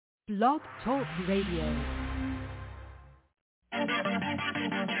Blog Talk Radio.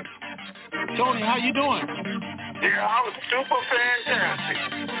 Tony, how you doing? Yeah, I was super fantastic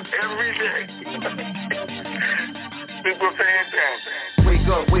every day. Super fantastic.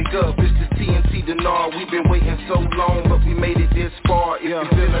 Wake up, it's the TNT Dinar. We've been waiting so long, but we made it this far. If you're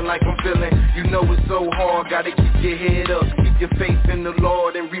feeling like I'm feeling, you know it's so hard. Gotta keep your head up, keep your faith in the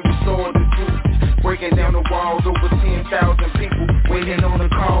Lord, and we restore the truth. Breaking down the walls, over 10,000 people waiting on a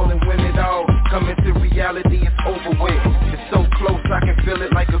call, and when it all coming to reality, it's over with. It's so close, I can feel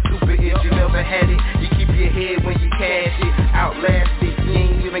it like a super hit. You never had it, you keep your head when you cash it. Outlast it, you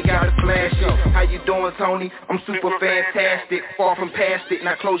ain't even gotta flash it. How you doing, Tony? I'm super fantastic, far from past it.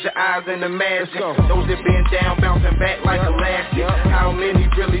 Now close your eyes and imagine those that been down, bouncing back like elastic. How many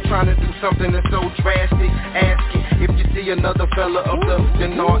really trying to do something that's so drastic? Asking if you see another fella of the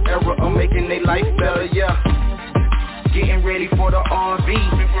Dinar era of making their life better, yeah. Getting ready for the RV,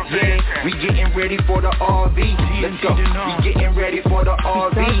 yeah. We getting ready for the RV. Let's go. We getting ready for the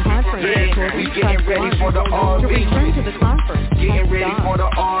RV, yeah. We getting ready for the RV. Getting ready for the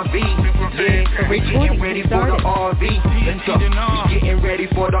RV, yeah. We getting ready for the RV. Let's go. We getting ready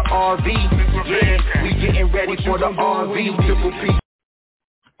for the RV, yeah. We getting ready for the RV. Triple P.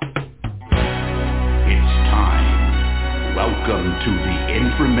 It's time. Welcome to the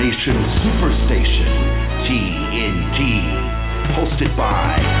Information Superstation. TNT, hosted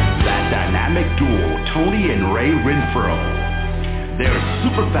by that dynamic duo Tony and Ray Renfro. They're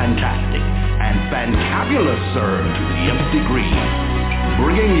super fantastic and fantabulous, sir, to the nth degree,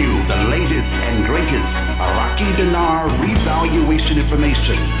 bringing you the latest and greatest Iraqi dinar revaluation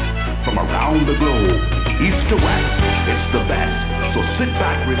information from around the globe, east to west. It's the best, so sit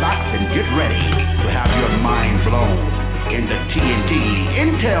back, relax, and get ready to have your mind blown in the TNT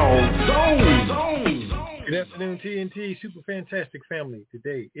Intel Zone. Good afternoon, TNT Superfantastic family.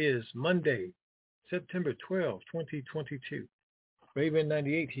 Today is Monday, September 12, 2022. Raven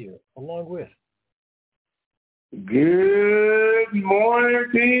 98 here, along with. Good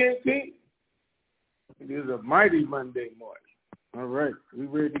morning, TNT. It is a mighty Monday morning. All right, we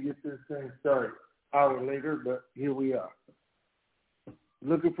ready to get this thing started. Hour later, but here we are.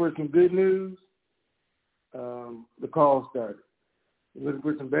 Looking for some good news? The call started. Looking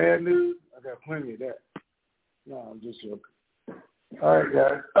for some bad news? I got plenty of that. No, I'm just joking. All right,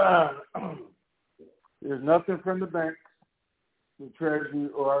 guys. There's nothing from the banks, the Treasury,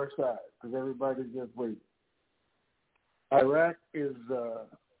 or our side because everybody's just waiting. Iraq is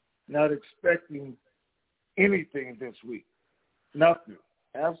not expecting anything this week. Nothing.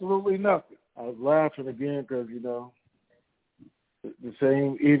 Absolutely nothing. I was laughing again because, you know, the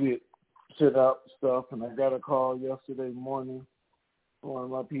same idiot set out stuff, and I got a call yesterday morning. One of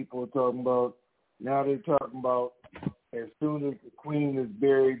my people were talking about, now they're talking about as soon as the Queen is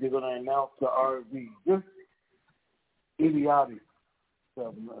buried, they're going to announce the RV. Just idiotic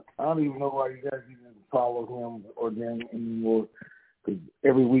stuff. I don't even know why you guys even follow him or them anymore, because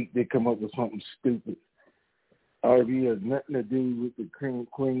every week they come up with something stupid. RV has nothing to do with the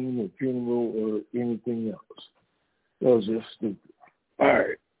Queen or funeral or anything else. That was just stupid. All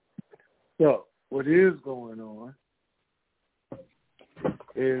right. So what is going on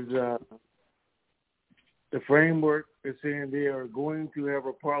is the framework is saying they are going to have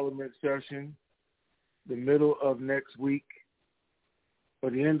a parliament session the middle of next week,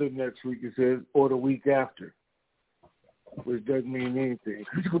 or the end of next week, it says, or the week after, which doesn't mean anything.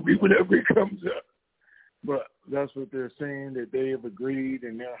 It's going to be whenever it comes up. But that's what they're saying, that they have agreed,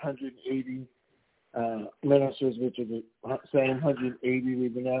 and there are 180 ministers, which are the same 180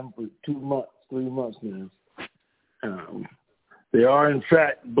 they've been having for 3 months now. They are, in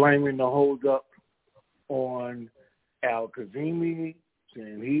fact, blaming the hold-up on Al-Kazemi,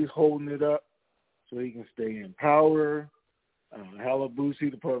 saying he's holding it up so he can stay in power.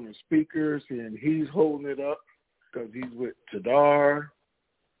 Halabusi, the parliament speaker, saying he's holding it up because he's with Tadar.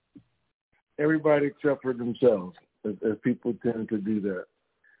 Everybody except for themselves, as people tend to do that,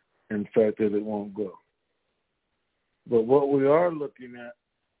 in fact that it won't go. But what we are looking at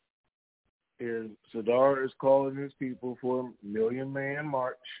is Sadar is calling his people for a million-man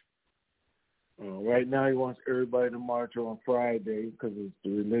march. Right now he wants everybody to march on Friday because it's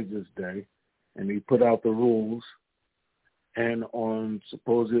the religious day, and he put out the rules. And on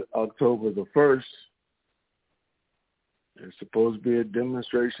supposed October the 1st, there's supposed to be a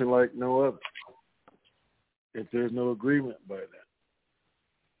demonstration like no other, if there's no agreement by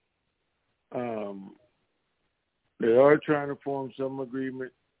then. They are trying to form some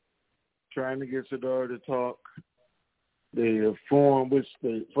agreement, trying to get Sadar to talk. They have formed, which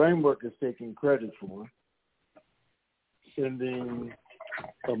the framework is taking credit for, sending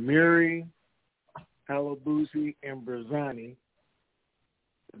Amiri, Halabusi, and Barzani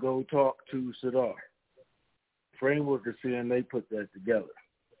to go talk to Sadr. Framework is saying they put that together.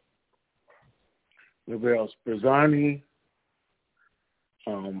 Nobody else. Barzani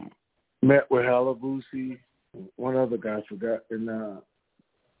met with Halabusi, one other guy I forgot, and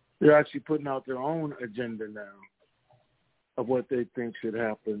they're actually putting out their own agenda now of what they think should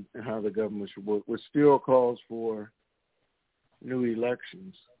happen and how the government should work, which still calls for new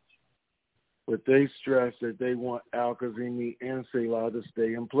elections. But they stress that they want Al-Kazimi and Salah to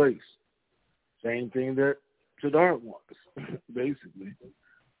stay in place. Same thing that Sadr wants, basically.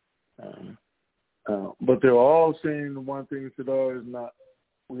 But they're all saying the one thing Sadr is not,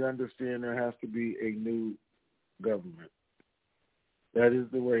 we understand there has to be a new government. That is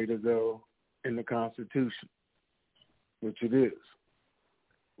the way to go in the Constitution, which it is.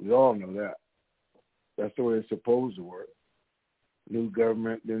 We all know that. That's the way it's supposed to work. New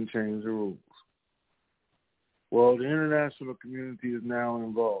government, then change the rules. Well, the international community is now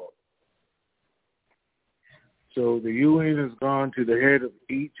involved. So the UN has gone to the head of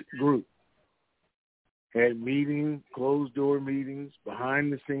each group, had meetings, closed-door meetings,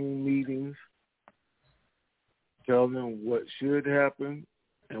 behind-the-scene meetings, tell them what should happen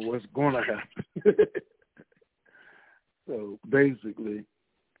and what's going to happen. So basically,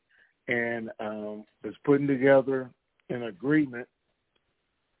 and it's putting together an agreement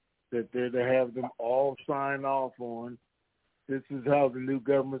that they're to have them all sign off on. This is how the new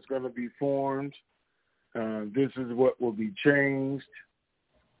government's going to be formed. This is what will be changed.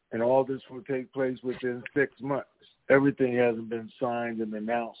 And all this will take place within 6 months. Everything hasn't been signed and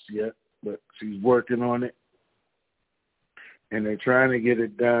announced yet, but she's working on it. And they're trying to get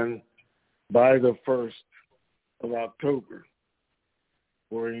it done by the 1st of October,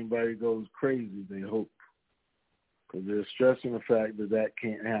 before anybody goes crazy, they hope. Because they're stressing the fact that that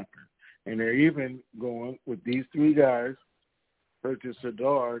can't happen. And they're even going with these 3 guys, purchase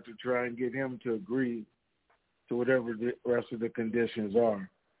Sadr, to try and get him to agree to whatever the rest of the conditions are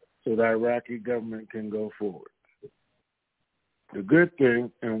so the Iraqi government can go forward. The good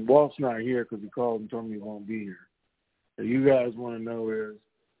thing, and Walt's not here because he called and told me he won't be here, that you guys want to know is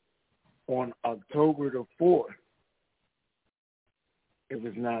on October the 4th, if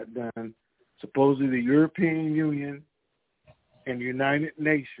it's not done, supposedly the European Union and the United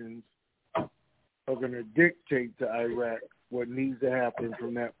Nations are going to dictate to Iraq what needs to happen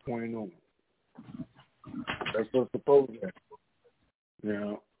from that point on. That's what's supposed to happen.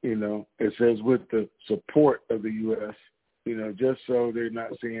 Now, it says with the support of the U.S., just so they're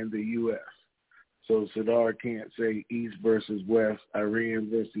not saying the U.S. So Sadr can't say East versus West, Iran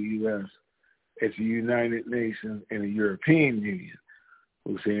versus the U.S. It's the United Nations and the European Union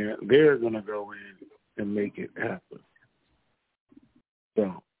who's saying they're going to go in and make it happen.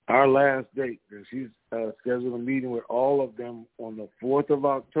 So our last date, she's scheduled a meeting with all of them on the 4th of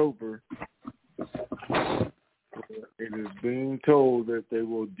October. It is being told that they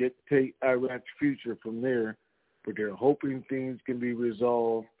will dictate Iraq's future from there, but they're hoping things can be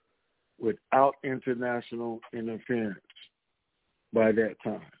resolved without international interference by that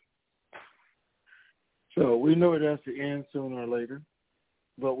time. So we know it has to end sooner or later,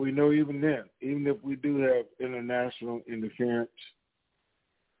 but we know even then, even if we do have international interference,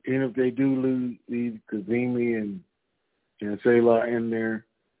 even if they do leave Kazemi and Salah in there,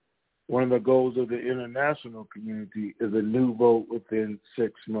 one of the goals of the international community is a new vote within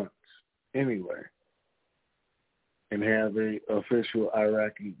 6 months anyway, and have a official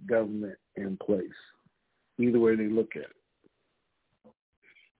Iraqi government in place. Either way they look at it.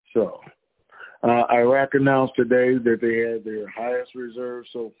 So Iraq announced today that they had their highest reserve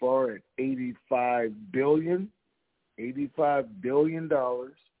so far at $85 billion. $85 billion.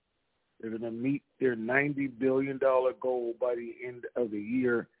 They're going to meet their $90 billion goal by the end of the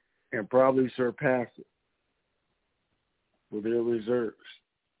year and probably surpass it with their reserves.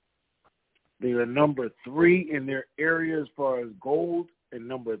 They are number 3 in their area as far as gold and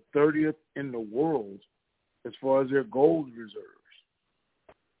number 30th in the world as far as their gold reserves.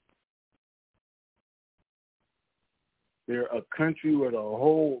 They're a country with a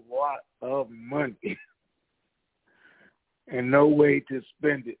whole lot of money and no way to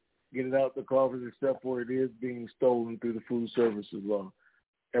spend it, get it out the coffers except for it is being stolen through the food services law.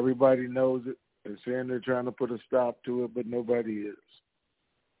 Everybody knows it. They're saying they're trying to put a stop to it, but nobody is.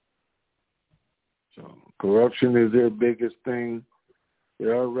 So corruption is their biggest thing. They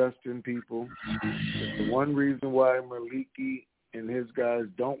are arresting people. It's the one reason why Maliki and his guys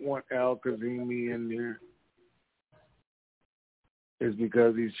don't want Al-Kazemi in there is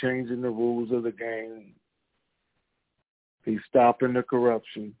because he's changing the rules of the game He's stopping the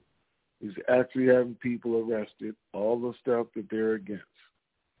corruption. He's actually having people arrested, all the stuff that they're against.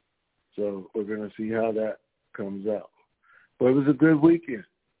 So we're going to see how that comes out. But it was a good weekend.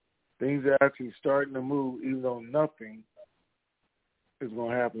 Things are actually starting to move, even though nothing is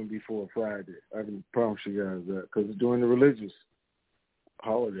going to happen before Friday. I can promise you guys that, because it's during the religious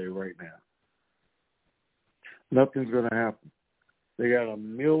holiday right now. Nothing's going to happen. They got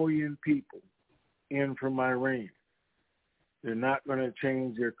 1 million people in from Iran. They're not going to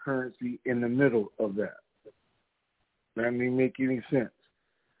change their currency in the middle of that. That doesn't make any sense.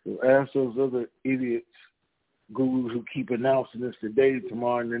 So ask those other idiots, gurus who keep announcing this today,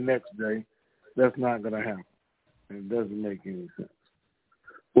 tomorrow, and the next day. That's not going to happen. It doesn't make any sense.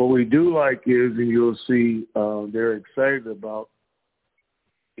 What we do like is, and you'll see they're excited about,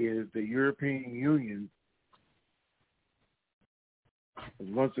 is the European Union.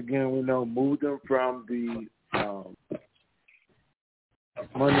 Once again, we know, moved them from the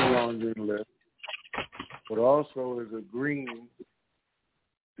money laundering list, but also is agreeing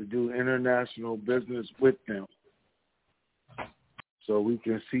to do international business with them. So we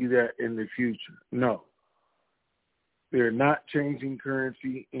can see that in the future. No, they're not changing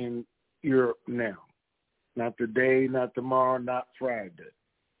currency in Europe now. Not today, not tomorrow, not Friday.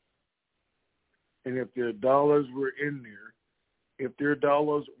 And if their dollars were in there, if their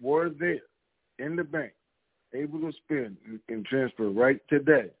dollars were there in the bank, able to spend and transfer right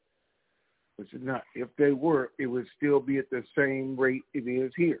today, which is not, if they were, it would still be at the same rate it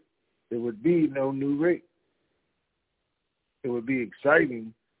is here. There would be no new rate. It would be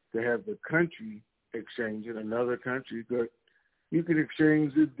exciting to have the country exchange in another country, but you can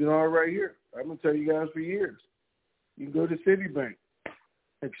exchange the dinar right here. I'm going to tell you guys for years. You can go to Citibank,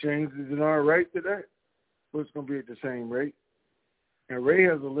 exchange the dinar right today, but it's going to be at the same rate. And Ray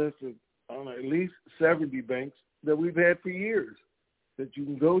has a list of, I don't know, at least 70 banks that we've had for years that you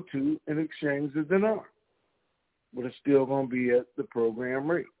can go to and exchange the dinar. But it's still going to be at the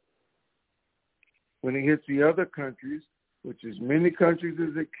program rate. When it hits the other countries, which as many countries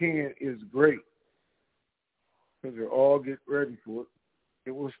as it can, is great, because they're all get ready for it,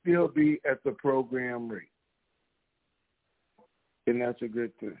 it will still be at the program rate. And that's a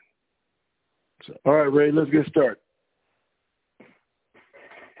good thing. So, all right, Ray, let's get started.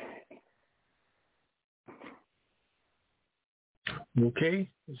 Okay,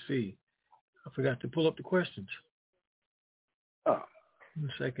 let's see. I forgot to pull up the questions. Oh. A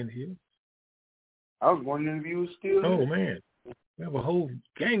second here. I was wondering if you were still there. Oh, man. We have a whole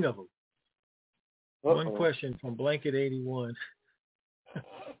gang of them. One question from Blanket 81.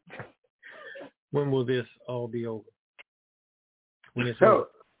 When will this all be over? When it's over.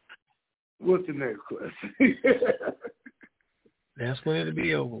 What's the next question? That's when it'll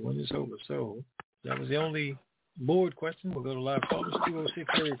be over, when it's over. So that was the only board question. We'll go to live callers, 206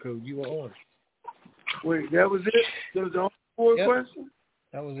 area code. You are on. Wait, that was it? That was the only board question?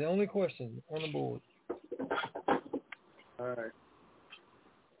 That was the only question on the board. All right.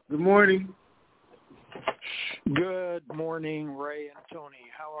 Good morning. Good morning, Ray and Tony.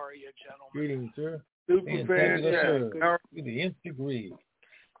 How are you, gentlemen? Greetings, sir. Super fantastic. To the nth degree.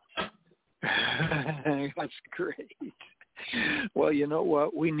 That's great. Well, you know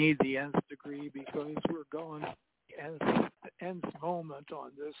what? We need the nth degree because we're going nth moment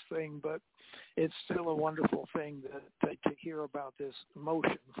on this thing, but it's still a wonderful thing to hear about this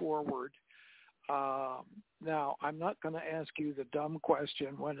motion forward. Now, I'm not going to ask you the dumb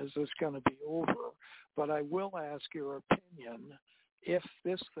question, when is this going to be over, but I will ask your opinion if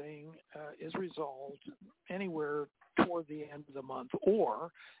this thing is resolved anywhere toward the end of the month,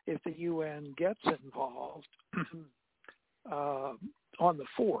 or if the UN gets involved on the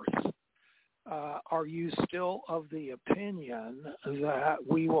 4th. Are you still of the opinion that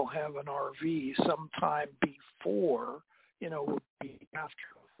we will have an RV sometime before,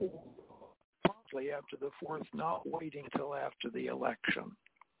 after promptly after the 4th, not waiting till after the election?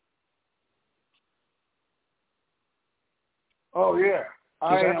 Oh, yeah.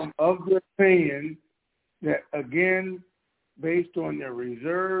 I am of the opinion that, again, based on their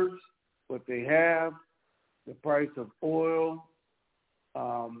reserves, what they have, the price of oil,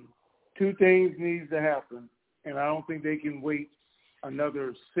 two things needs to happen, and I don't think they can wait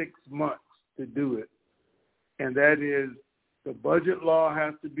another 6 months to do it. And that is, the budget law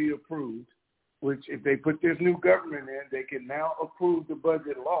has to be approved, which if they put this new government in, they can now approve the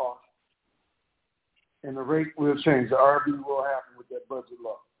budget law, and the rate will change. The RV will happen with that budget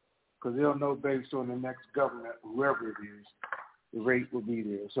law, because they'll know based on the next government, whoever it is, the rate will be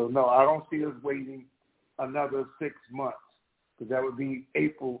there. So, no, I don't see us waiting another 6 months, because that would be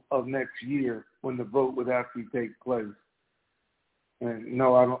April of next year when the vote would actually take place. And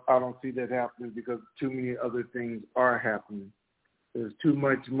no, I don't see that happening because too many other things are happening. There's too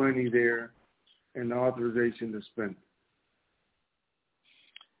much money there and the authorization to spend.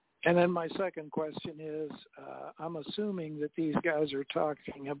 And then my second question is, I'm assuming that these guys are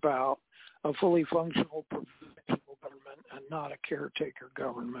talking about a fully functional professional government and not a caretaker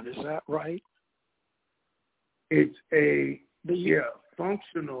government. Is that right? It's a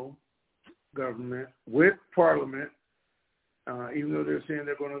functional government with Parliament. Even though they're saying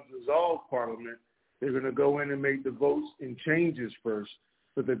they're going to dissolve Parliament, they're going to go in and make the votes and changes first.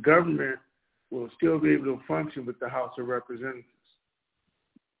 But the government will still be able to function with the House of Representatives.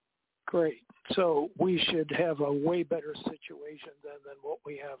 Great. So we should have a way better situation than what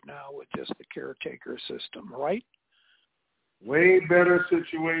we have now with just the caretaker system, right? Way better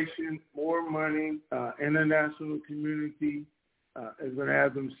situation, more money. International community is going to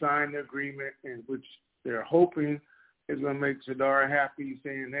have them sign the agreement, in which they're hoping is going to make Sadr happy,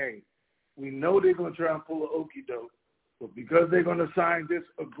 saying, hey, we know they're going to try and pull an okie doke, but because they're going to sign this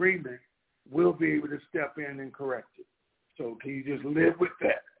agreement, we'll be able to step in and correct it. So can you just live with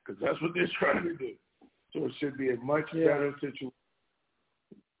that? Because that's what they're trying to do. So it should be a much better situation.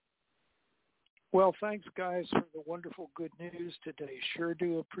 Well, thanks, guys, for the wonderful good news today. Sure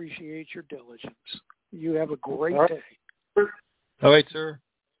do appreciate your diligence. You have a great day. All right, sir.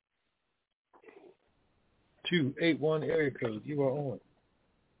 281 area code. You are on.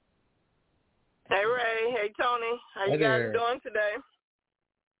 Hey, Ray. Hey, Tony. How you guys doing today?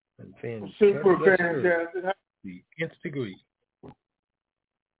 Super fantastic. The nth degree.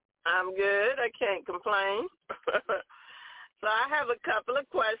 I'm good. I can't complain. So I have a couple of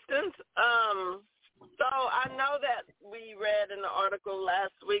questions. So I know that we read in the article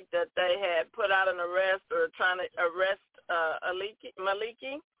last week that they had put out an arrest or trying to arrest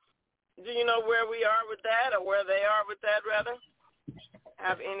Maliki. Do you know where we are with that, or where they are with that, rather?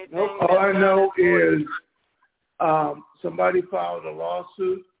 Have anything? Nope. All I know is somebody filed a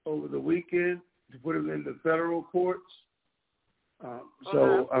lawsuit over the weekend to put him in the federal courts.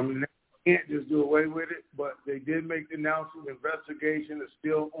 So I mean, they can't just do away with it, but they did make the announcement. The investigation is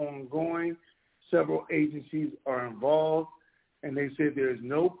still ongoing. Several agencies are involved, and they said there is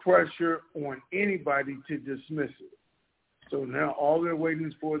no pressure on anybody to dismiss it. So now all they're waiting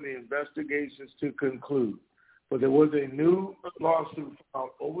is for the investigations to conclude. But there was a new lawsuit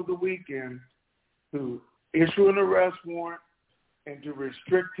filed over the weekend to issue an arrest warrant and to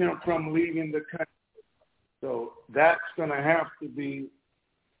restrict him from leaving the country. So that's going to have to be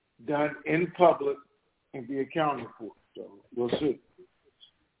done in public and be accounted for. So we'll see.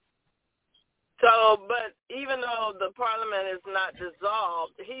 So, but even though the parliament is not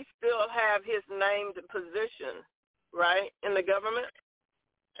dissolved, he still have his named position, right, in the government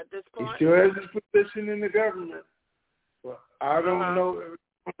at this point? He still has his position in the government. But I don't know if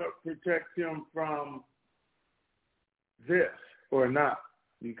it's going to protect him from this or not,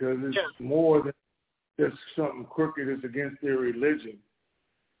 because it's more than just something crooked that's against their religion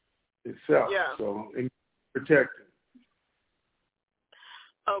itself. Yeah. So it protect him.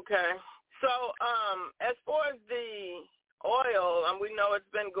 Okay. So as far as the oil, we know it's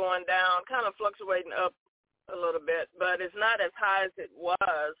been going down, kind of fluctuating up a little bit, but it's not as high as it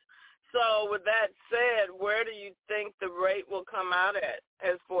was. So with that said, where do you think the rate will come out at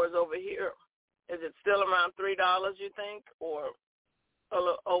as far as over here? Is it still around $3, you think, or a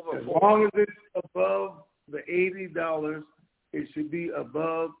little over $4? As long as it's above the $80, it should be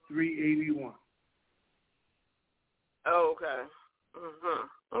above $3.81. Oh, okay.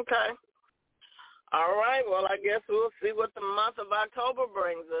 Okay. All right. Well, I guess we'll see what the month of October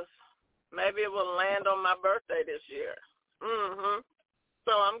brings us. Maybe it will land on my birthday this year.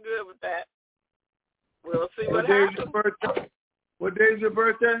 So I'm good with that. We'll see what happens. What day is your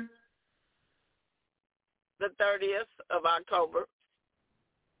birthday? The 30th of October.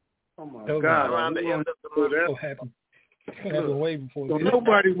 Oh, my God. Around the end of the month. So happy. Happen way before so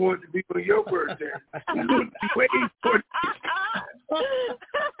nobody wants to be on your birthday. Waiting for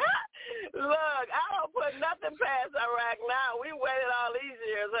Look, I don't put nothing past Iraq now. We waited all these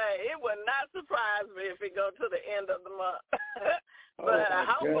years. Hey, it would not surprise me if it go to the end of the month. But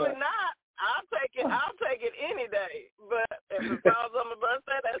hopefully not. I'll take it any day. But if it falls on my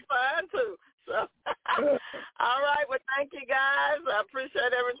birthday, that's fine too. So, all right. Well, thank you guys. I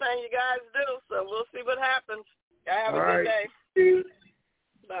appreciate everything you guys do. So we'll see what happens. Have a good day.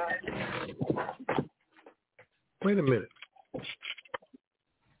 Bye. Wait a minute.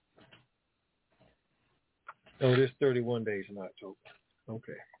 Oh, there's 31 days in October.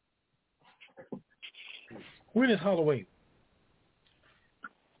 Okay. When is Halloween?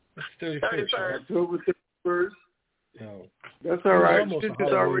 It's 31st. October 31st. Oh. That's all right. Almost It's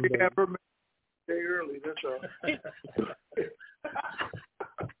already had her day early. That's all.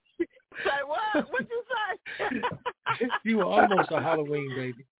 Say what? What you say? You were almost a Halloween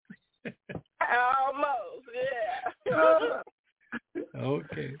baby. Almost, yeah.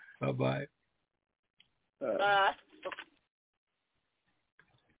 Okay. Bye-bye.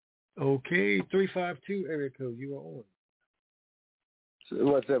 Okay, 352 area code. You are on. So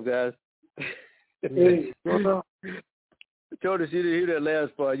what's up, guys? Hey, what's up? Jonas, you didn't hear that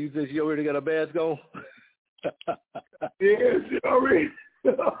last part. You said she already got a mask on? Yeah, she already.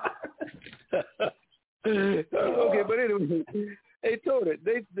 Okay, but anyway, they told it.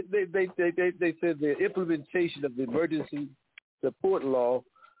 They said the implementation of the emergency support law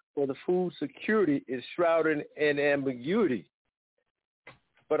for the food security is shrouded in ambiguity.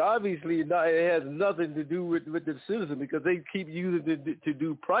 But obviously, it has nothing to do with the citizen, because they keep using it to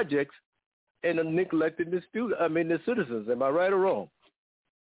do projects and are neglecting the citizens. Am I right or wrong?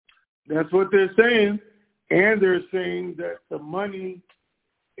 That's what they're saying, and they're saying that the money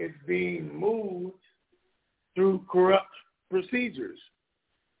is being moved through corrupt procedures,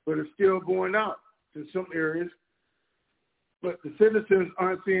 but it's still going out to some areas. But the citizens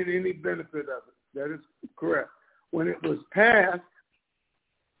aren't seeing any benefit of it. That is correct. When it was passed,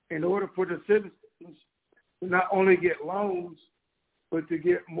 in order for the citizens to not only get loans, but to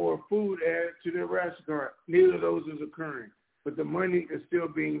get more food added to their ration card, neither of those is occurring. But the money is still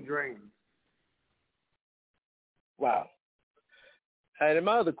being drained. Wow. And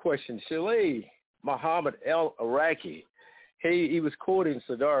my other question, Shalay Muhammad al-Iraqi, he was quoting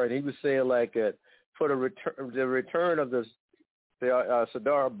Sadr, and he was saying like for the return of the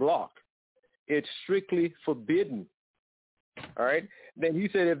Sadr bloc, it's strictly forbidden. All right. Then he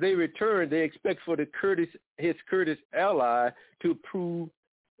said if they return, they expect for his Kurdish ally to approve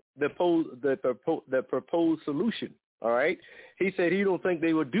the proposed solution. All right. He said he don't think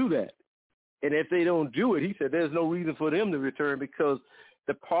they would do that, and if they don't do it, he said there's no reason for them to return because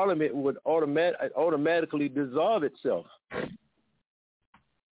the parliament would automatically dissolve itself.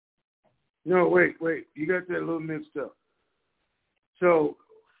 No, wait. You got that a little mixed up. So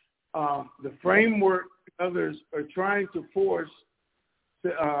the framework others are trying to force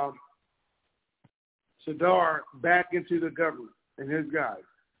Sadr back into the government and his guys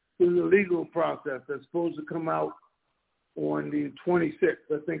through the legal process that's supposed to come out on the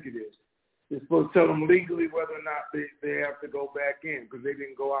 26th, I think it is. They're supposed to tell them legally whether or not they have to go back in because they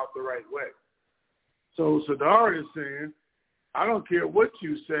didn't go out the right way. So Sadr is saying, I don't care what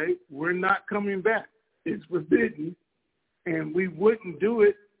you say, we're not coming back. It's forbidden, and we wouldn't do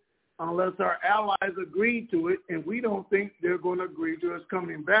it unless our allies agree to it, and we don't think they're going to agree to us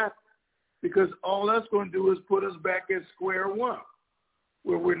coming back because all that's going to do is put us back at square one,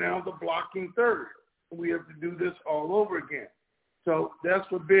 where we're now the blocking third. We have to do this all over again. So that's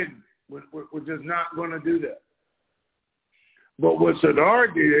forbidden. We're just not going to do that. But what Sadr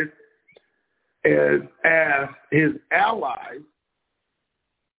did is ask his allies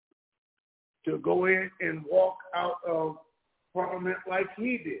to go in and walk out of Parliament like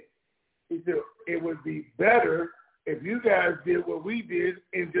he did. He said it would be better if you guys did what we did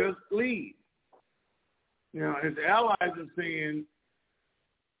and just leave. Now, his allies are saying,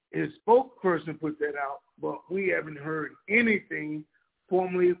 his spokesperson put that out, but we haven't heard anything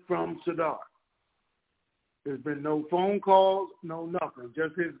formally from Sadr. There's been no phone calls, no nothing,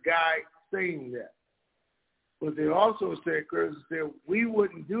 just his guy saying that. But they also said, Curtis said, we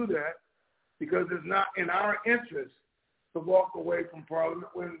wouldn't do that because it's not in our interest to walk away from Parliament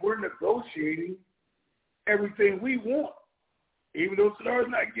when we're negotiating everything we want. Even though Sadr's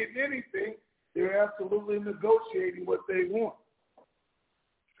not getting anything, they're absolutely negotiating what they want.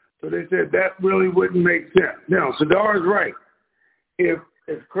 So they said that really wouldn't make sense. Now, Sadr is right. If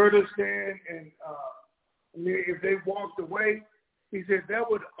Kurdistan and if they walked away, he said that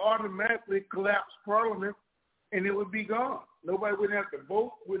would automatically collapse Parliament and it would be gone. Nobody wouldn't have to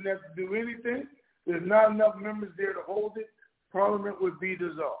vote, wouldn't have to do anything. There's not enough members there to hold it. Parliament would be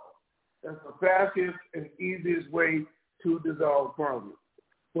dissolved. That's the fastest and easiest way to dissolve Parliament.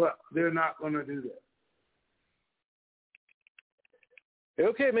 But they're not going to do that.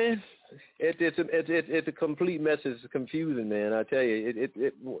 Okay, man. It's a complete mess. It's confusing, man. I tell you,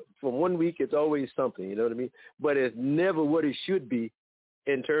 it from 1 week it's always something. You know what I mean? But it's never what it should be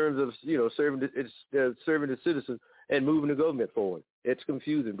in terms of serving the citizens and moving the government forward. It's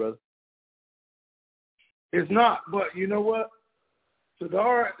confusing, brother. It's not, but you know what?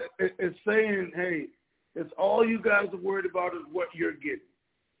 Sadr is saying, hey, it's all you guys are worried about is what you're getting.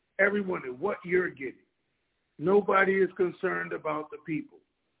 Everyone is what you're getting. Nobody is concerned about the people.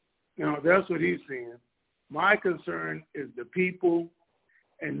 That's what he's saying. My concern is the people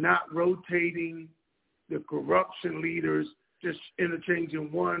and not rotating the corruption leaders, just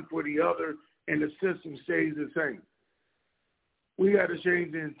interchanging one for the other, and the system stays the same. We got to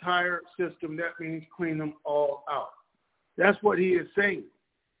change the entire system. That means clean them all out. That's what he is saying.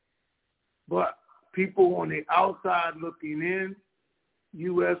 But people on the outside looking in,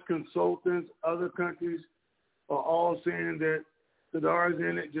 U.S. consultants, other countries, are all saying that Saddam is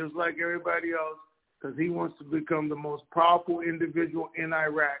in it just like everybody else because he wants to become the most powerful individual in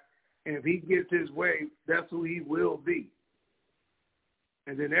Iraq. And if he gets his way, that's who he will be.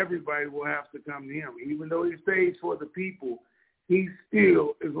 And then everybody will have to come to him. Even though he stays for the people, he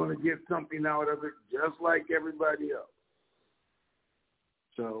still is going to get something out of it just like everybody else.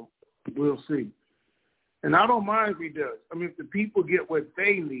 So we'll see. And I don't mind if he does. I mean, if the people get what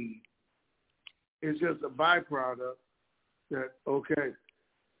they need, it's just a byproduct that, okay,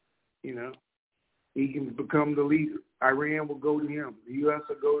 you know, he can become the leader. Iran will go to him. The U.S.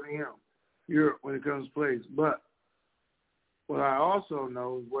 will go to him. Europe when it comes to place. But what I also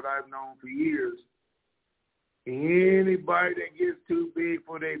know is what I've known for years, anybody that gets too big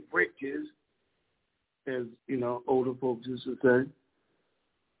for their britches, as, you know, older folks used to say,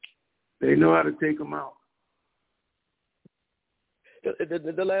 they know how to take them out.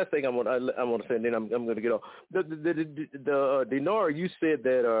 The last thing I want to say, and then I'm going to get off. The dinar, you said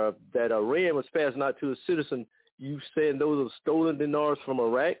that Iran was passing out to a citizen. You said those are stolen dinars from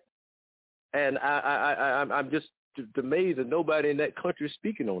Iraq, and I'm just amazed that nobody in that country is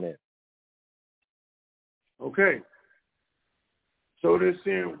speaking on that. Okay. So they're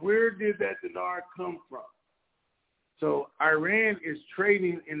saying, where did that dinar come from? So Iran is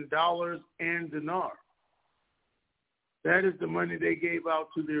trading in dollars and dinar. That is the money they gave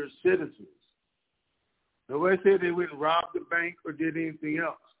out to their citizens. Nobody said they went and robbed the bank or did anything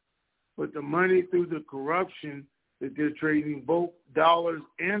else. But the money through the corruption that they're trading, both dollars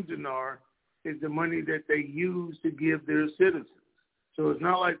and dinar, is the money that they use to give their citizens. So it's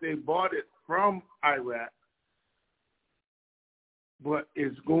not like they bought it from Iraq, but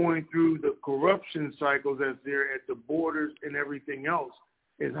it's going through the corruption cycles that's there at the borders and everything else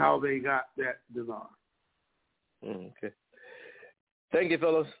is how they got that dinar. Okay. Thank you,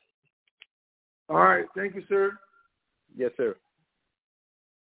 fellas. All right. Thank you, sir. Yes, sir.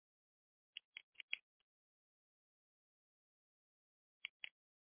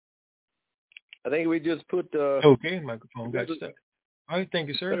 I think we just put... Okay, microphone got stuck. All right, thank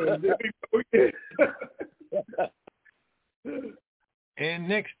you, sir. And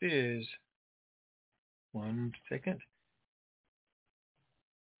next is... One second.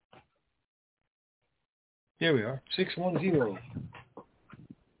 There we are. 610.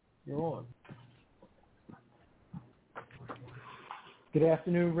 You're on. Good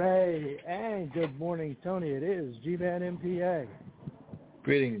afternoon, Ray, and good morning, Tony. It is G-Man MPA.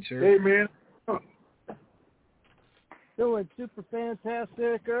 Greetings, sir. Hey, man. Doing super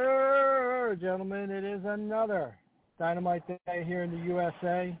fantastic, gentlemen. It is another Dynamite Day here in the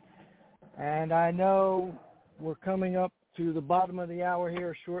USA, and I know we're coming up to the bottom of the hour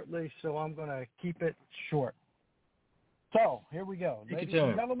here shortly, so I'm going to keep it short. So, here we go. Ladies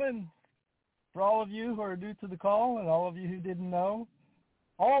and gentlemen, for all of you who are new to the call and all of you who didn't know,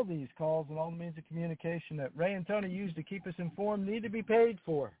 all these calls and all the means of communication that Ray and Tony use to keep us informed need to be paid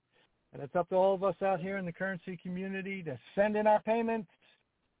for. And it's up to all of us out here in the currency community to send in our payments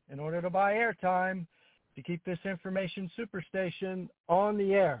in order to buy airtime to keep this information superstation on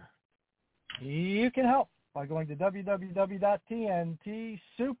the air. You can help by going to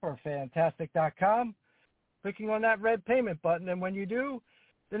www.TNTSuperfantastic.com, clicking on that red payment button, and when you do,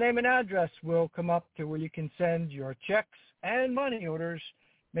 the name and address will come up to where you can send your checks and money orders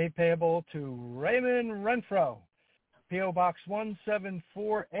made payable to Raymond Renfro, P.O. Box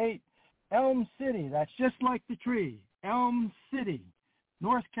 1748, Elm City. That's just like the tree. Elm City,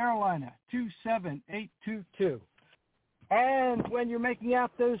 North Carolina, 27822. And when you're making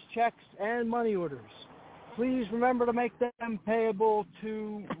out those checks and money orders, please remember to make them payable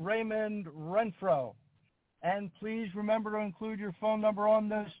to Raymond Renfro. And please remember to include your phone number on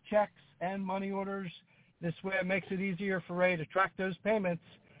those checks and money orders. This way it makes it easier for Ray to track those payments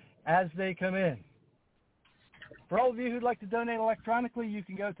as they come in. For all of you who'd like to donate electronically, you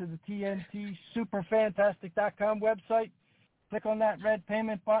can go to the TNTSuperfantastic.com website, click on that red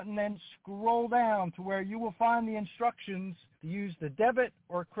payment button, and scroll down to where you will find the instructions to use the debit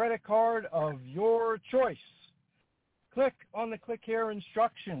or credit card of your choice. Click on the Click Here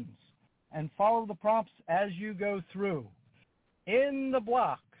instructions and follow the prompts as you go through. In the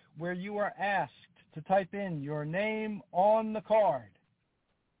block where you are asked to type in your name on the card,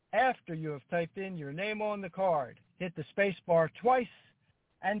 after you have typed in your name on the card. Hit the space bar twice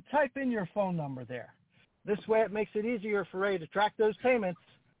and type in your phone number there. This way it makes it easier for Ray to track those payments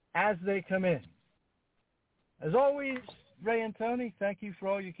as they come in. As always, Ray and Tony, thank you for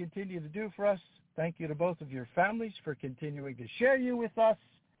all you continue to do for us. Thank you to both of your families for continuing to share you with us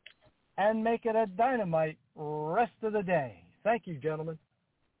and make it a dynamite rest of the day. Thank you, gentlemen.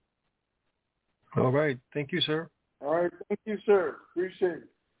 All right. Thank you, sir. All right. Thank you, sir. Appreciate it.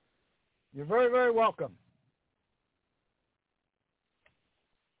 You're very, very welcome.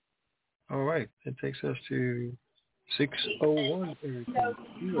 All right. That takes us to 601.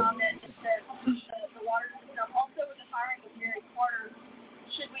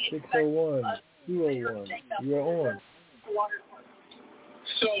 601, 201. You're on.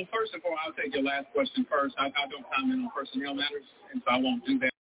 So first of all, I'll take your last question first. I don't comment on personnel matters, and so I won't do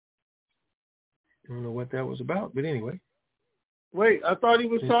that. I don't know what that was about, but anyway. Wait, I thought he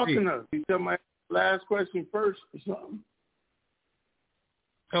was talking to us. He said my last question first or something.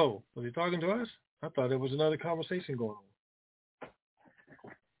 Oh, was he talking to us? I thought there was another conversation going on.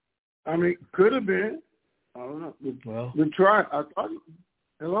 I mean, could have been. I don't know. Well, we tried. I thought.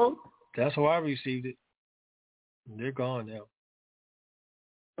 Hello? That's how I received it. They're gone now.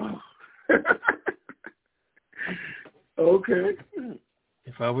 Okay.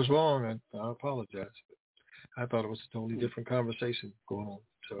 If I was wrong, I apologize. I thought it was a totally different conversation going on.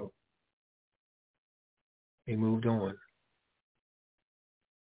 So he moved on.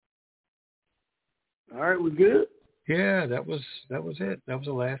 All right, we good? Yeah, that was it. That was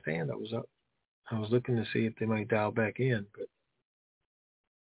the last hand that was up. I was looking to see if they might dial back in, but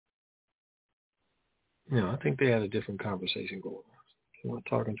I think they had a different conversation going on. They weren't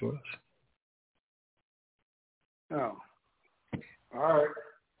talking to us. Oh. All right.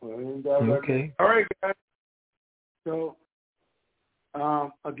 Well, okay. All right, guys. So,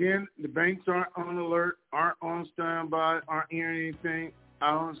 again, the banks aren't on alert, aren't on standby, aren't hearing anything.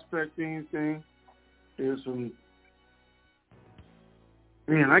 I don't expect anything. There's some,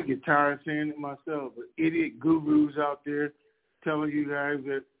 man, I get tired of saying it myself, but idiot gurus out there telling you guys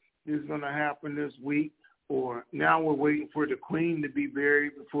that this is going to happen this week, or now we're waiting for the Queen to be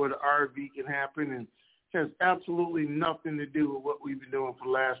buried before the RV can happen, and it has absolutely nothing to do with what we've been doing for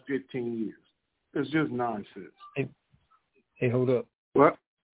the last 15 years. It's just nonsense. Hey, hold up. What?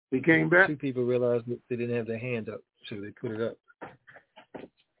 He came back? 2 people realized that they didn't have their hand up, so they put it up.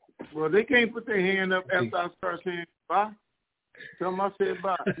 Well, they can't put their hand up after I start saying bye. Tell them I said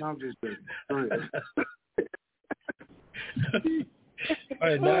bye. No, I'm just kidding. Go ahead. All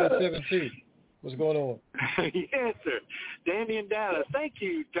right, 972. What's going on? Yes, sir. Danny in Dallas. Thank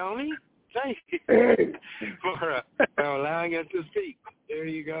you, Tony. Thank you for allowing us to speak. There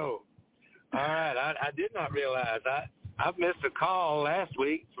you go. All right. I did not realize. I've missed a call last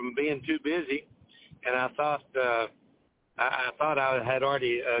week from being too busy, and I thought I had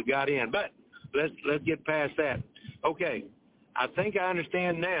already got in. But let's get past that. Okay. I think I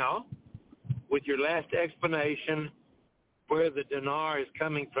understand now, with your last explanation, where the dinar is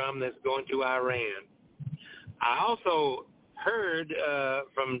coming from that's going to Iran. I also heard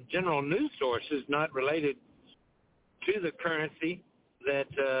from general news sources not related to the currency that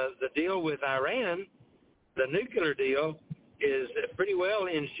the deal with Iran, the nuclear deal, is pretty well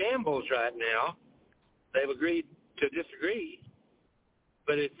in shambles right now. They've agreed to disagree,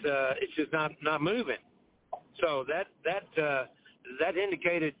 but it's just not moving. So that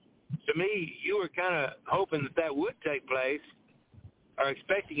indicated to me you were kind of hoping that would take place, or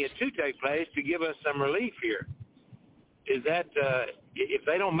expecting it to take place, to give us some relief here. Is that if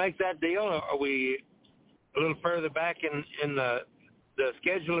they don't make that deal, are we a little further back in the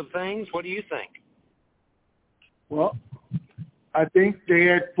schedule of things? What do you think? Well, I think they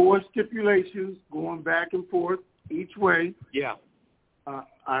had 4 stipulations going back and forth each way. Yeah.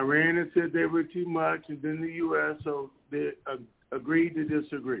 Iran had said they were too much, and then the U.S., so they agreed to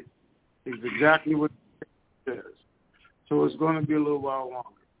disagree. It's exactly what it says. So it's going to be a little while longer.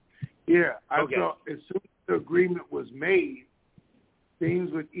 Yeah, I thought as soon as the agreement was made,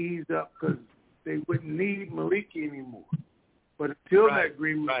 things would ease up because they wouldn't need Maliki anymore. But until that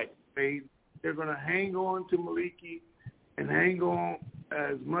agreement was made, they're going to hang on to Maliki and hang on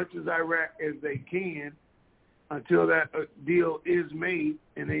as much as Iraq as they can until that deal is made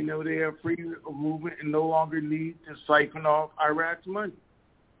and they know they have freedom of movement and no longer need to siphon off Iraq's money.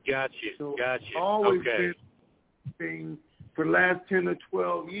 Got you. So got you. Always been a thing for the last 10 or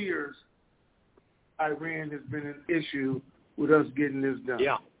 12 years. Iran has been an issue with us getting this done.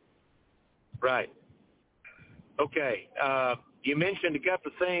 Yeah. Right. Okay. You mentioned a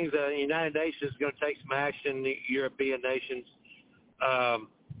couple of things. The United Nations is going to take some action, the European nations.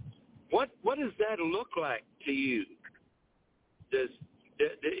 What does that look like to you?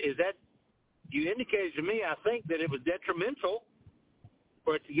 Is that, you indicated to me, I think, that it was detrimental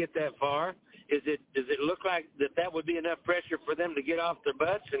for it to get that far. Does it look like that would be enough pressure for them to get off their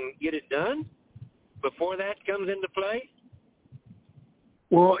butts and get it done before that comes into play?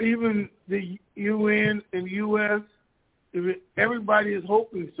 Well, even the UN and U.S., everybody is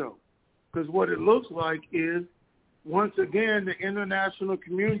hoping so. Because what it looks like is, once again, the international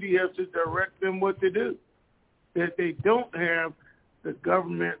community has to direct them what to do. That they don't have the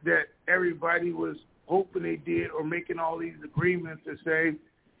government that everybody was hoping they did, or making all these agreements to say,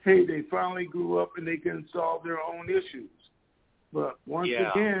 hey, they finally grew up and they can solve their own issues. But once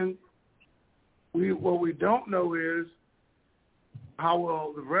again, what we don't know is how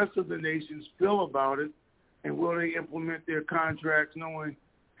will the rest of the nations feel about it, and will they implement their contracts knowing,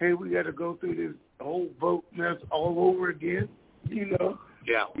 hey, we got to go through this whole vote mess all over again, see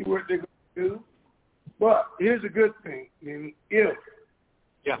what they're going to do. But here's a good thing. If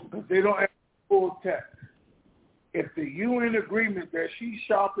they don't have full text, if the UN agreement that she's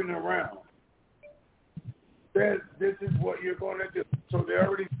shopping around says this is what you're going to do, so they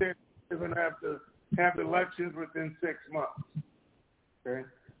already said they're going to have elections within 6 months. Okay?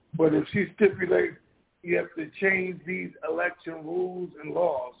 But if she stipulates you have to change these election rules and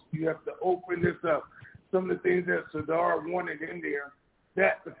laws, you have to open this up. Some of the things that Sadar wanted in there,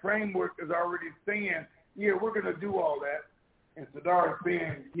 that the framework is already saying, yeah, we're going to do all that. And Sadar is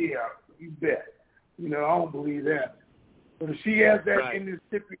saying, yeah, you bet. I don't believe that. But if she has that in this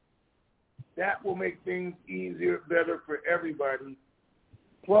stipulation, that will make things easier, better for everybody.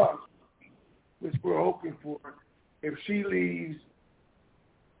 Plus, which we're hoping for, if she leaves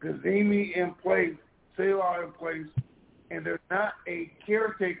Kazemi in place, Selah in place, and there's not a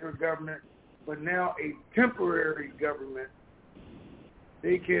caretaker government, but now a temporary government,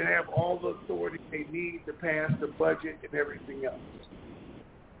 they can have all the authority they need to pass the budget and everything else.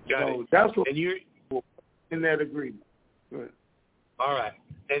 That's what you're in that agreement. Good. All right.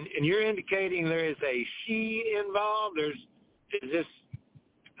 And you're indicating there is a she involved?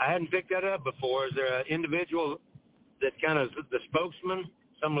 I hadn't picked that up before. Is there an individual that kind of the spokesman,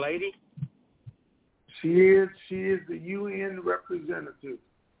 some lady? She is the UN representative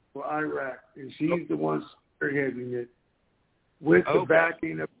for Iraq, and she's the one spearheading it with the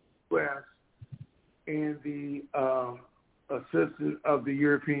backing of the U.S. and the assistance of the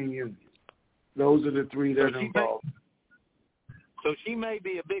European Union. Those are the three that are involved. So she may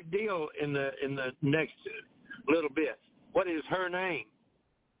be a big deal in the next little bit. What is her name?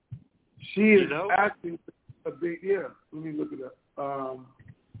 She is actually a big, let me look it up.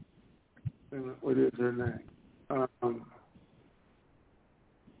 What is her name? I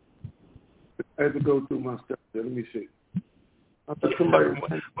have to go through my stuff there. Let me see. Somebody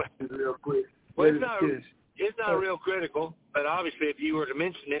real quick. Well, it's not real critical, but obviously if you were to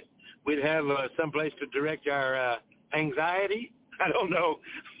mention it, we'd have someplace to direct our anxiety. I don't know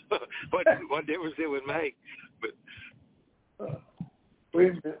what difference it would make. But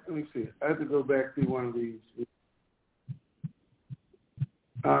wait a minute. Let me see. I have to go back through one of these.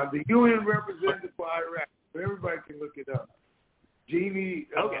 The UN representative for Iraq. Everybody can look it up. Jeannie,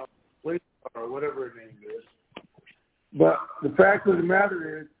 or whatever her name is. But the fact of the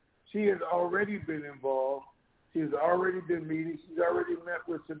matter is, she has already been involved. She has already been meeting. She's already met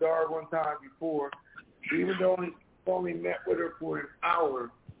with Sadar one time before. Even though he only met with her for an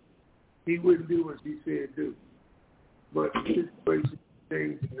hour, he wouldn't do what she said do. But the situation is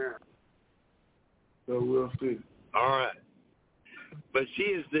changing now. So we'll see. All right. But she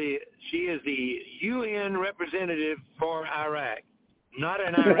is the UN representative for Iraq, not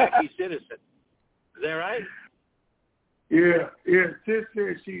an Iraqi citizen. Is that right? Yeah. Sis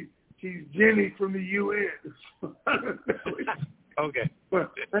says she's Jenny from the UN. Okay.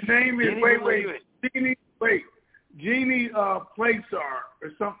 But her name is Jeannie Playsar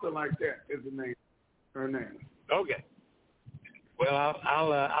or something like that is her name. Okay. Well,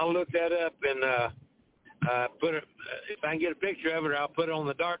 I'll look that up and put it. If I can get a picture of it, I'll put it on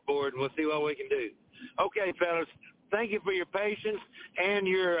the dartboard and we'll see what we can do. Okay, fellas. Thank you for your patience and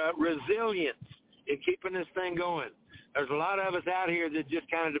your resilience in keeping this thing going. There's a lot of us out here that just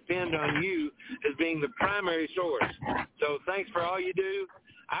kind of depend on you as being the primary source. So thanks for all you do.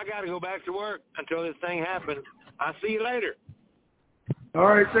 I got to go back to work until this thing happens. I'll see you later. All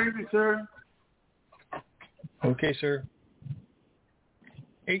right. Thank you, sir. Okay, sir.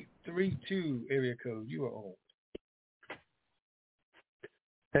 832 area code. You are on.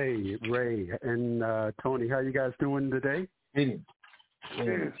 Hey, Ray and Tony, how you guys doing today?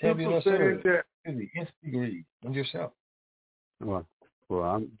 Fabulous, sir. And yourself. Well, Well,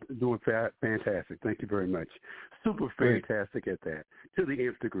 I'm doing fantastic. Thank you very much. Super fantastic at that, to the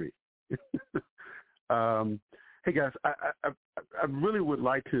nth degree. Hey, guys, I really would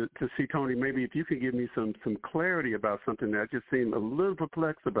like to see, Tony, maybe if you could give me some clarity about something that I just seem a little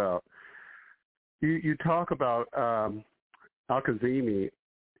perplexed about. You talk about Al-Kazemi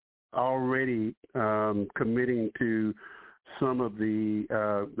already committing to some of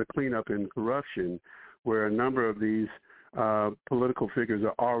the cleanup and corruption, where a number of these political figures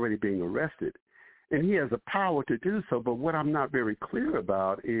are already being arrested. And he has the power to do so, but what I'm not very clear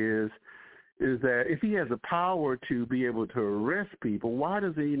about is that if he has the power to be able to arrest people, why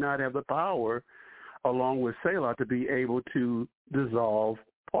does he not have the power, along with Selah, to be able to dissolve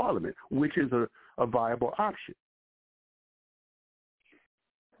Parliament, which is a viable option?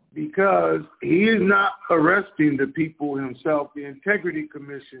 Because he is not arresting the people himself. The Integrity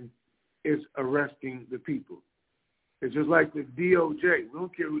Commission is arresting the people. It's just like the DOJ. We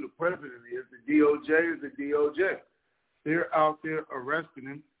don't care who the president is. The DOJ is the DOJ. They're out there arresting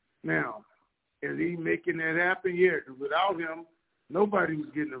him. Now, is he making that happen? Yeah. Without him, nobody was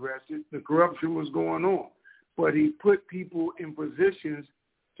getting arrested. The corruption was going on. But he put people in positions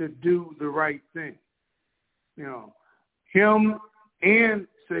to do the right thing. You know, him and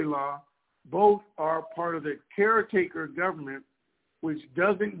Selah both are part of the caretaker government, which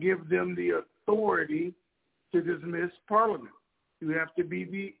doesn't give them the authority to dismiss Parliament. You have to be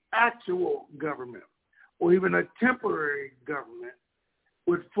the actual government or even a temporary government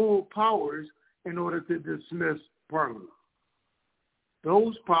with full powers in order to dismiss Parliament.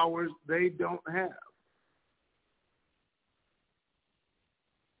 Those powers they don't have.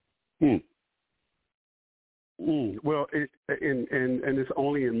 Well, and it's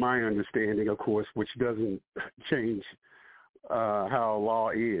only in my understanding, of course, which doesn't change how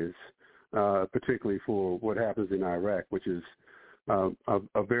law is, particularly for what happens in Iraq, which is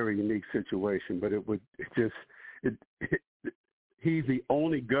a very unique situation. But he's the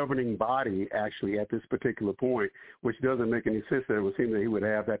only governing body actually at this particular point, which doesn't make any sense that it would seem that he would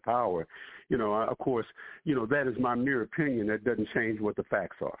have that power. You know, of course, you know, that is my mere opinion. That doesn't change what the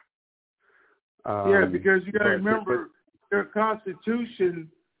facts are. Yeah, because you got to remember, their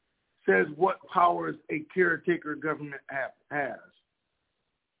Constitution says what powers a caretaker government has.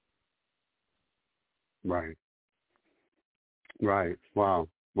 Right. Wow.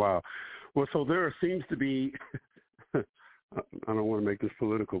 Well, so there seems to be, I don't want to make this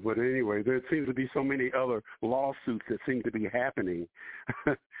political, but anyway, there seems to be so many other lawsuits that seem to be happening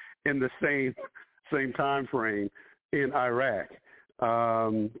in the same time frame in Iraq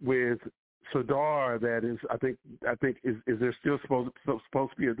with Sadr. That is, I think is there still supposed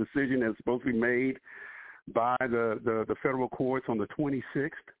to be a decision that's supposed to be made by the federal courts on the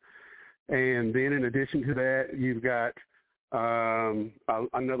 26th, and then in addition to that, you've got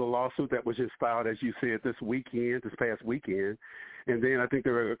another lawsuit that was just filed, as you said, this past weekend, and then I think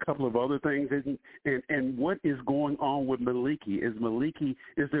there are a couple of other things. And what is going on with Maliki?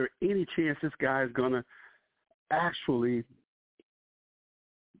 Is there any chance this guy is going to actually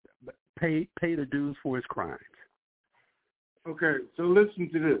pay the dues for his crimes? Okay, so listen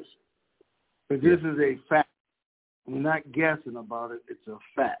to this. But this is a fact. I'm not guessing about it. It's a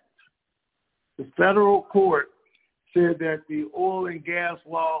fact. The federal court said that the oil and gas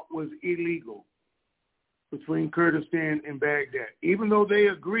law was illegal between Kurdistan and Baghdad, even though they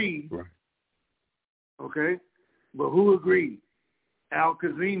agreed. Right. Okay? But who agreed?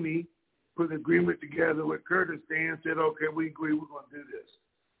 Al-Kazemi put an agreement together with Kurdistan, said, okay, we agree, we're going to do this.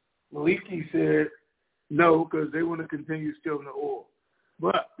 Maliki said no, because they want to continue stealing the oil.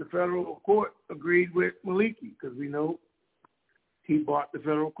 But the federal court agreed with Maliki, because we know he bought the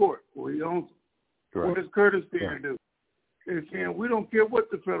federal court, or he owns them. Right. What does Kurdistan do? They're saying, we don't care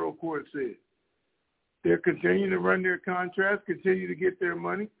what the federal court says. They're continuing to run their contracts, continue to get their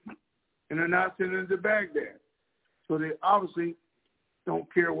money, and they're not sending it to Baghdad. So they obviously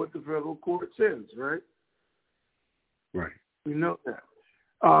don't care what the federal court says, right? Right. We know that.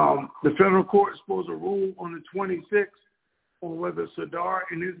 The federal court is supposed to rule on the 26th on whether Sadr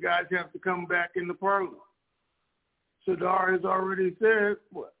and his guys have to come back into Parliament. Sadr has already said,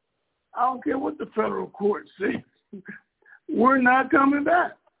 what? I don't care what the federal court says. We're not coming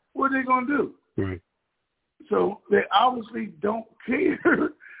back. What are they going to do? Right. So they obviously don't care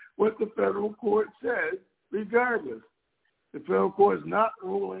what the federal court says, regardless. The federal court is not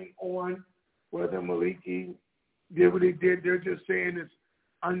ruling on whether Maliki did what he did. They're just saying it's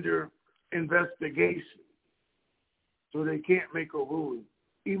under investigation. So they can't make a ruling.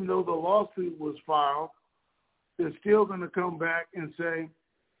 Even though the lawsuit was filed, they're still going to come back and say,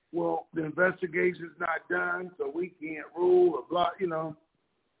 well, the investigation's not done, so we can't rule or blah,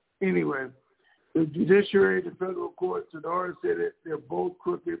 Anyway, the judiciary, the federal court, Sadara said it, they're both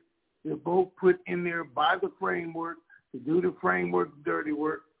crooked. They're both put in there by the framework to do the framework dirty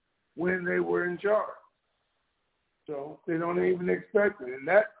work when they were in charge. So they don't even expect it. And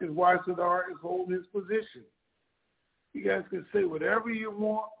that is why Sadara is holding his position. You guys can say whatever you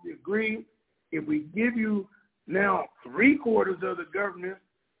want, you agree. If we give you now 3/4 of the government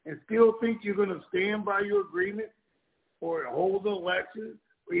and still think you're going to stand by your agreement or hold the election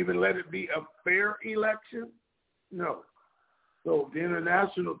or even let it be a fair election, no. So the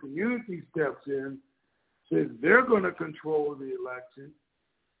international community steps in, says they're going to control the election.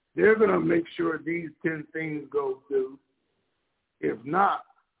 They're going to make sure these 10 things go through. If not,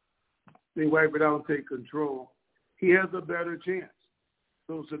 they wipe it out and take control. He has a better chance.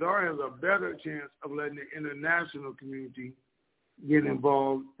 So Sadar has a better chance of letting the international community get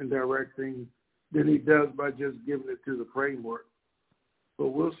involved in directing than he does by just giving it to the framework. But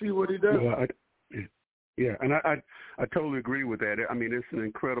we'll see what he does. Well, and I totally agree with that. I mean, it's an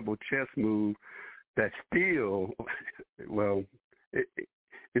incredible chess move that still, well,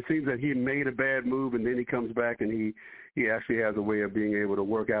 it seems that he made a bad move and then he comes back and he actually has a way of being able to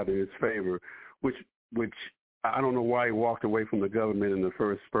work out in his favor, which I don't know why he walked away from the government in the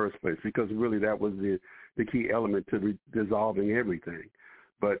first place, because really that was the key element to dissolving everything.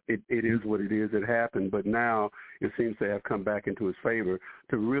 But it is what it is. It happened. But now it seems to have come back into his favor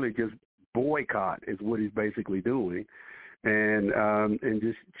to really just boycott is what he's basically doing, and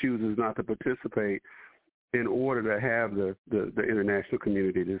just chooses not to participate in order to have the international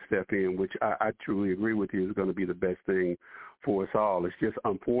community to step in, which I truly agree with you is going to be the best thing for us all. It's just,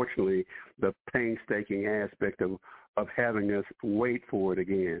 unfortunately, the painstaking aspect of having us wait for it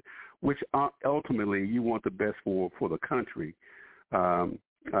again, which ultimately you want the best for the country, and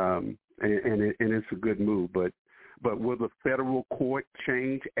it's a good move. But will the federal court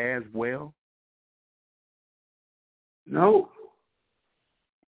change as well? No.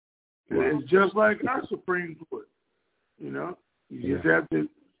 It's just like our Supreme Court. You just have to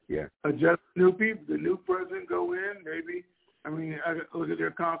adjust new people. The new president go in, maybe. I look at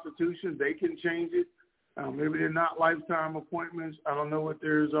their constitution. They can change it. Maybe they're not lifetime appointments. I don't know what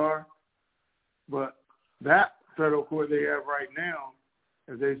theirs are. But that federal court they have right now,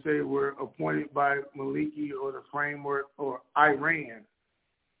 as they say, were appointed by Maliki or the framework or Iran.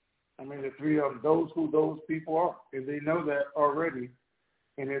 The three of them, those who those people are. And they know that already.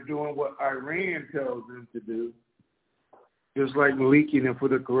 And they're doing what Iran tells them to do, just like Maliki and for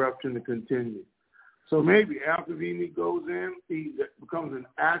the corruption to continue. So maybe after Vimy goes in, he becomes an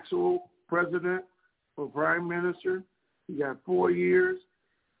actual president or prime minister. He got 4 years.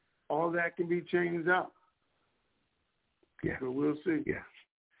 All that can be changed out. Yeah. So we'll see. Yeah.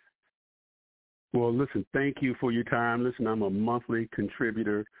 Well, listen, thank you for your time. Listen, I'm a monthly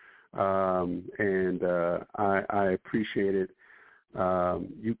contributor, and I appreciate it.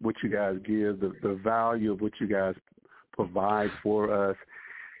 What you guys give, the value of what you guys provide for us,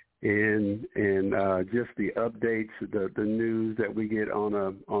 and just the updates, the news that we get on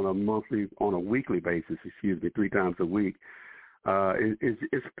a weekly basis, 3 times a week,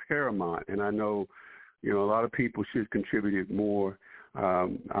 is paramount. And I know, a lot of people should contribute more.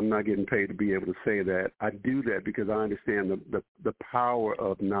 I'm not getting paid to be able to say that. I do that because I understand the power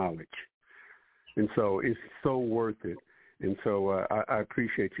of knowledge, and so it's so worth it. And so I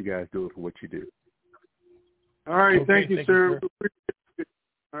appreciate you guys doing for what you do. All right. Thank you, sir.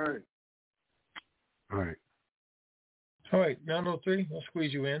 All right. All right. All right. 903, I'll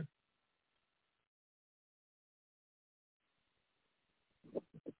squeeze you in.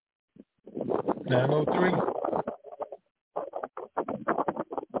 (903).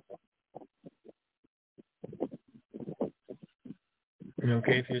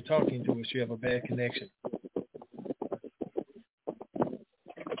 Okay, if you're talking to us, you have a bad connection.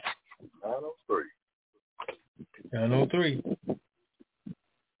 903. I'm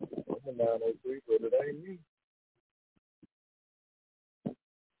a 903, but it ain't me.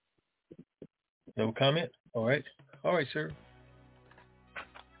 No comment? All right. All right, sir.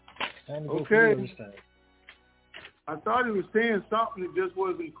 Time to go okay. This time. I thought he was saying something that just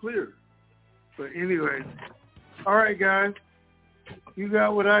wasn't clear. But anyway, all right, guys. You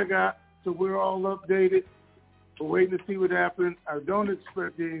got what I got, so we're all updated. We're waiting to see what happens. I don't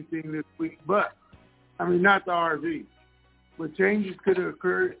expect anything this week, but not the RV, but changes could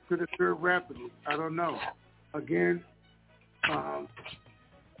occur rapidly. I don't know. Again,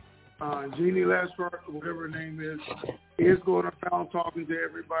 Jeannie Lashford, whatever her name is going around talking to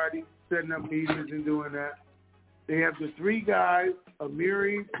everybody, setting up meetings and doing that. They have the three guys,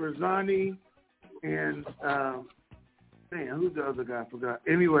 Amiri, Berzani, and who's the other guy? I forgot.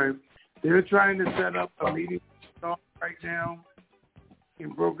 Anyway, they're trying to set up a meeting right now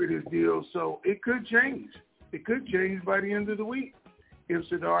and broker this deal. So it could change. It could change by the end of the week if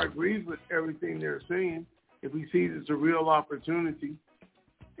Sadar agrees with everything they're saying, if he sees it's a real opportunity,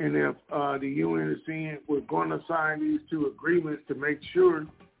 and if the UN is saying we're going to sign these two agreements to make sure,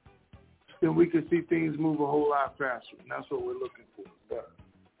 then we can see things move a whole lot faster. And that's what we're looking for. But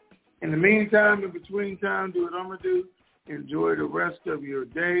in the meantime, in between time, do what I'm going to do. Enjoy the rest of your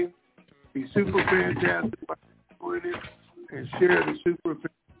day. Be super fantastic by doing it and share the super.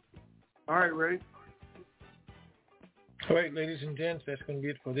 All right, Ray. All right, ladies and gents, that's going to be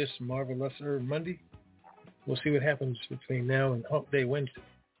it for this Marvelous Herb Monday. We'll see what happens between now and Hump Day Wednesday.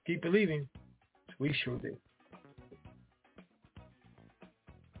 Keep believing. We sure do.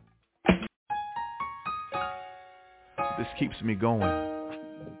 This keeps me going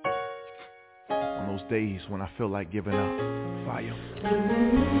on those days when I feel like giving up. Fire.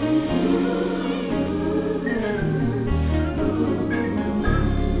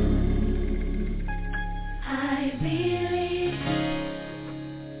 I believe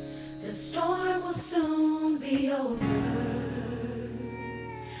the storm will soon be over.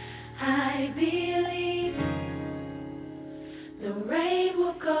 I believe the rain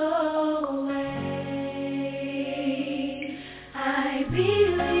will go away. I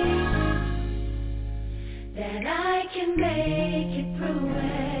believe that I can make it through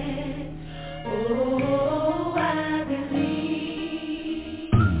it. Oh, I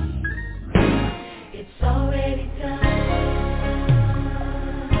believe it's already done.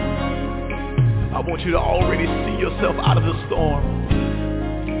 I want you to already see yourself out of the storm.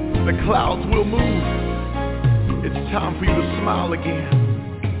 The clouds will move. It's time for you to smile again.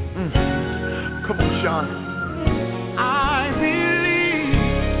 Come on, Sean. I believe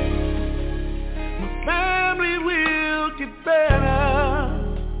my family will get better.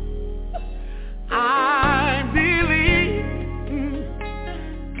 I believe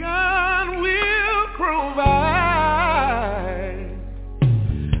God will provide.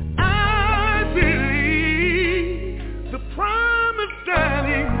 I believe the promise that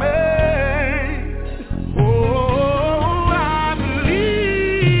He made. Oh, I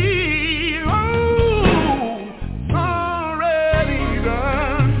believe. Oh, already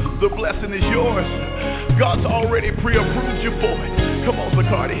done. The blessing is yours. God's already pre-approved you for it. Come on,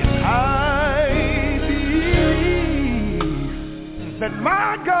 Zacardi. I believe that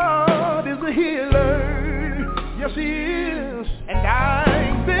my God is a healer. Yes, He is. And I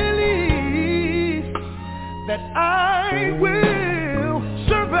believe that I will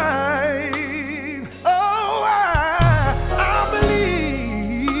survive. Oh, I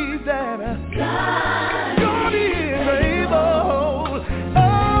believe that God is able.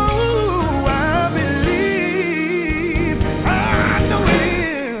 Oh, I believe. I know it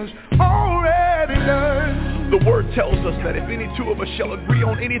is already done. The word tells us that if any two of us shall agree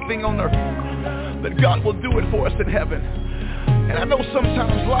on anything on earth, that God will do it for us in heaven. And I know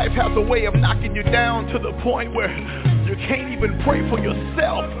sometimes life has a way of knocking you down to the point where you can't even pray for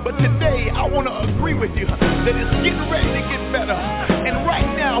yourself. But today I want to agree with you that it's getting ready to get better. And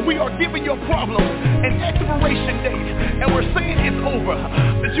right now we are giving your problem an expiration date. And we're saying it's over.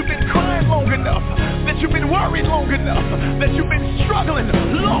 That you've been crying long enough. That you've been worried long enough. That you've been struggling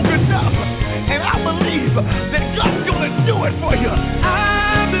long enough. And I believe that God's going to do it for you.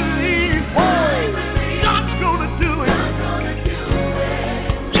 I believe God's going to do it.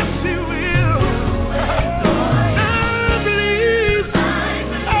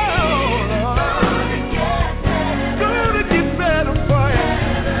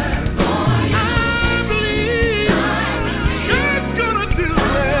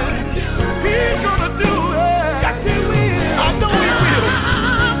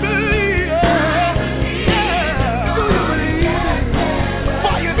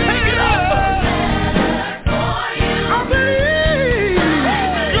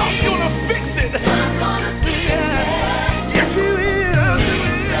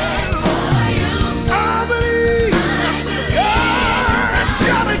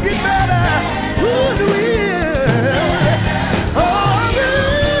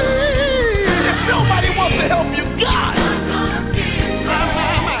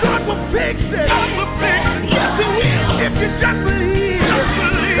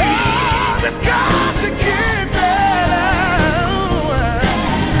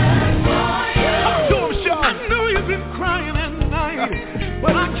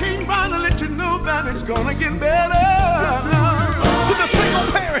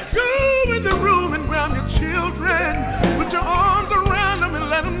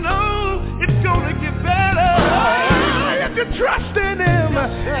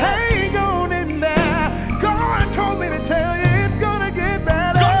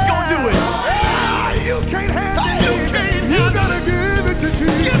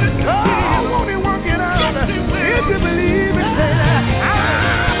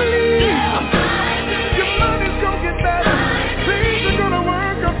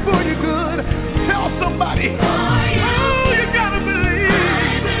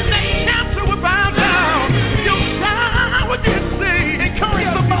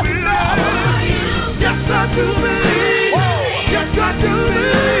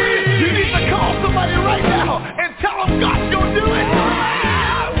 on, God's gonna do it.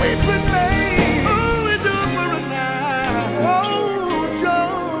 We've been made. Oh, we do it for a night. Oh,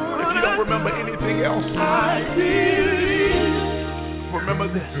 John. If you don't remember anything else, I believe. Remember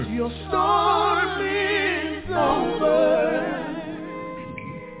this. Your storm is over.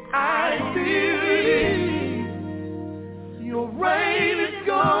 I believe. Your rain is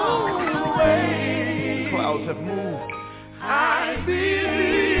gone away. Clouds have moved. I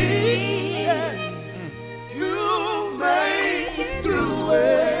believe you make it through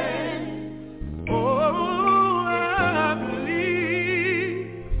it. Oh, I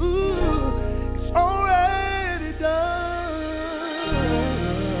believe it's already done.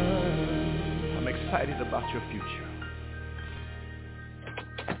 I'm excited about your future.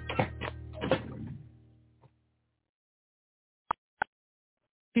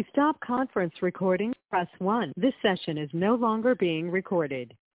 To stop conference recording, press 1. This session is no longer being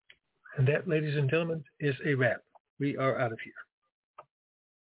recorded. And that, ladies and gentlemen, is a wrap. We are out of here.